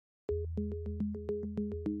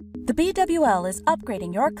The BWL is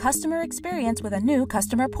upgrading your customer experience with a new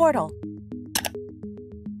customer portal.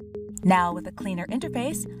 Now with a cleaner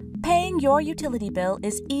interface, paying your utility bill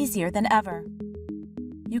is easier than ever.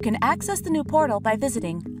 You can access the new portal by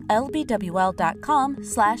visiting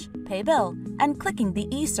lbwl.com/paybill and clicking the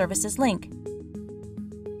e-services link.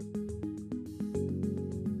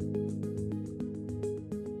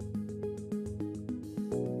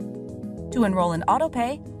 To enroll in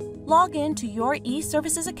AutoPay, log in to your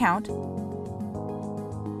e-services account,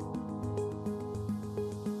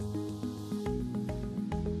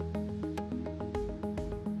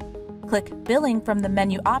 click Billing from the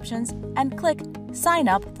menu options and click Sign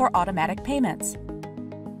up for automatic payments.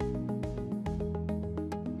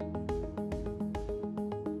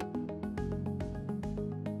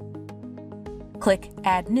 Click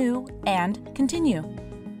Add New and Continue.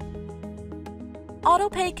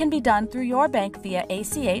 AutoPay can be done through your bank via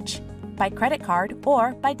ACH, by credit card,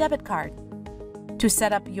 or by debit card. To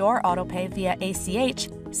set up your AutoPay via ACH,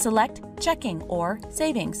 select Checking or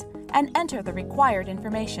Savings and enter the required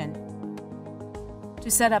information. To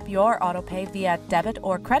set up your AutoPay via debit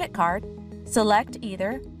or credit card, select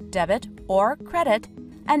either Debit or Credit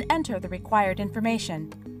and enter the required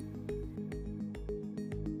information.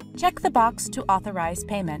 Check the box to authorize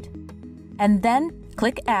payment, and then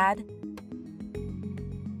click Add,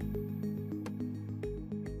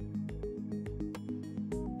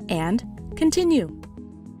 and Continue.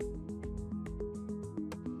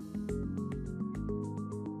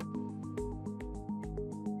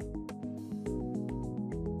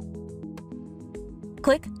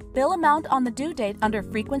 Click Bill Amount on the due date under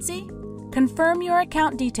Frequency, confirm your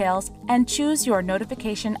account details, and choose your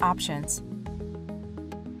notification options.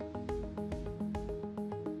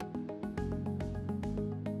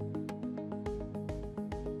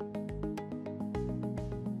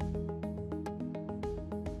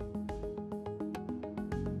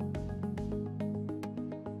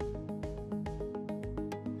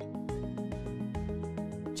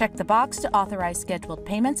 Check the box to authorize scheduled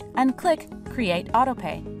payments and click Create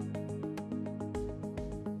AutoPay.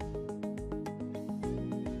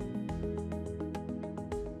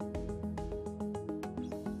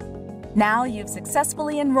 Now you've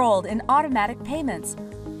successfully enrolled in automatic payments.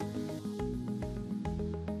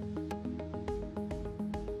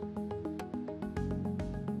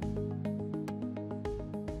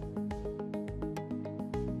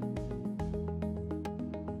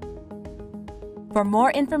 For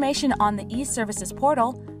more information on the e-services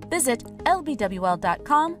portal, visit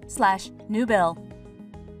lbwl.com/newbill.